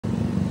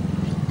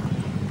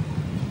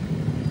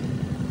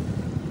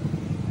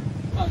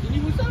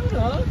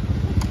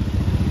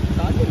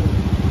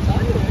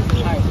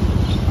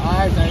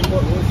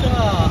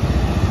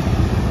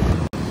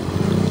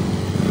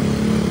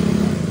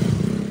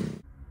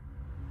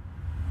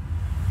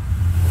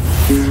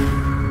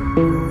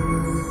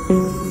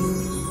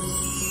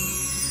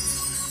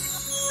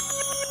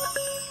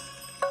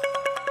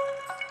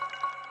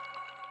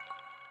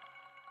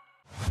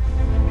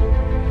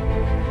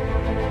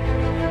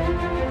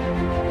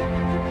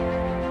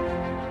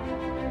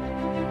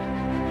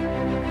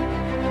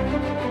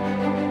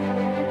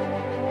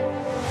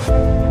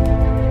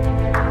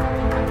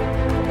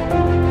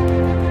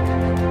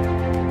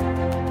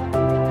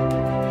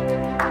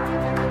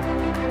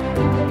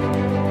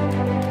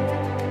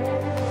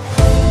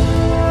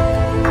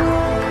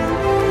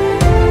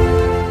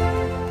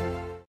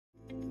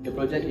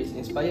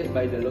inspired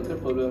by the local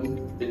problem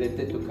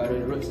related to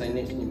current road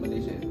signage in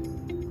Malaysia.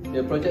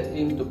 The project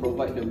aims to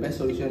provide the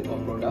best solution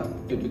or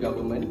product to the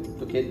government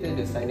to cater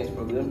the signage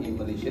problem in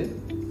Malaysia,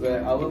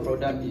 where our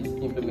product is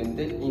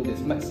implemented in the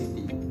smart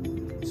city.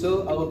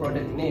 So our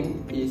product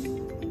name is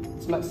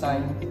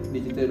SmartSign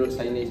Digital Road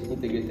Signage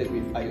Integrated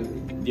with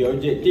IoT. The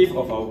objective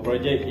of our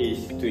project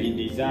is to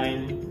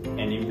design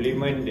and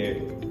implement the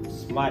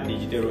smart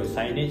digital road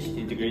signage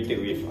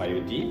integrated with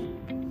IoT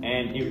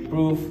and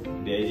improve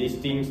the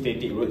existing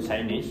static road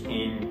signage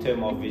in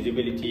terms of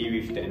visibility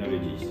with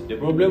technologies. The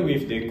problem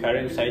with the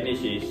current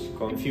signage is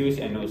confused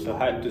and also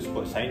hard to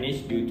spot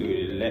signage due to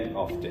the lack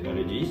of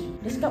technologies.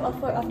 The scope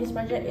of work of this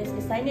project is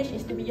the signage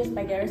is to be used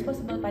by the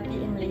responsible party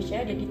in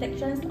Malaysia. The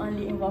detections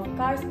only involve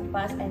cars,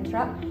 bus and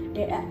truck.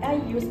 The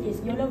AI used is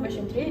YOLO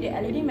version 3. The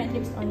LED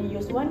matrix only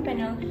use one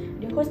panel.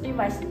 The host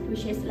device,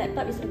 which is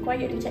laptop, is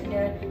required to check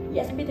the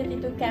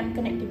ESP32 CAM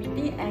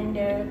connectivity, and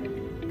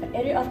the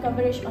area of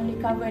coverage only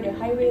cover the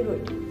highway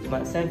road.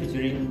 SmartSign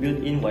featuring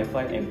built-in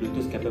Wi-Fi and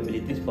Bluetooth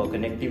capabilities for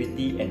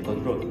connectivity and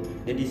control.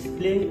 The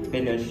display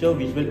panel show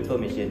visual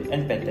information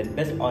and pattern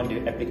based on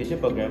the application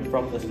program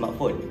from a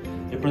smartphone.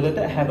 The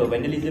prototype have a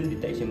vandalism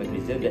detection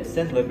mechanism that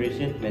sense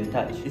vibration when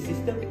touched. The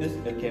system uses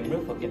a camera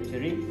for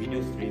capturing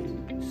video streams,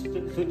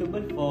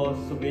 suitable for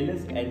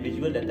surveillance and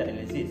visual data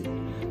analysis.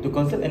 To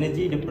conserve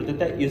energy, the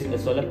prototype used a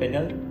solar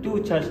panel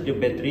to charge the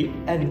battery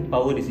and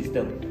power the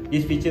system.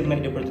 This feature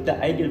makes the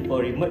prototype ideal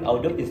for remote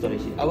outdoor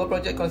installation. Our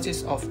project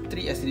consists of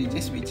 3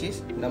 SDGs, which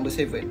is number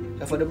 7,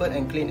 affordable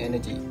and clean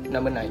energy,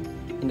 number 9,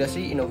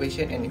 industry,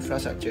 innovation and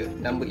infrastructure,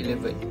 number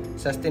 11,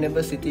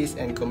 sustainable cities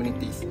and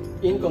communities.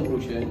 In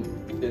conclusion,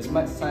 the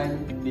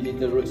SmartSign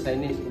Digital Road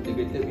Signage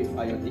Integrated with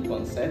IoT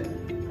concept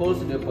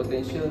holds the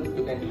potential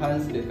to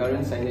enhance the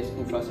current signage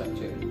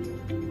infrastructure.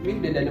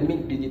 With the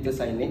dynamic digital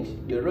signage,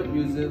 the road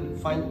user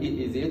finds it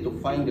easier to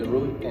find the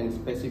road and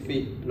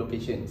specific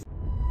locations.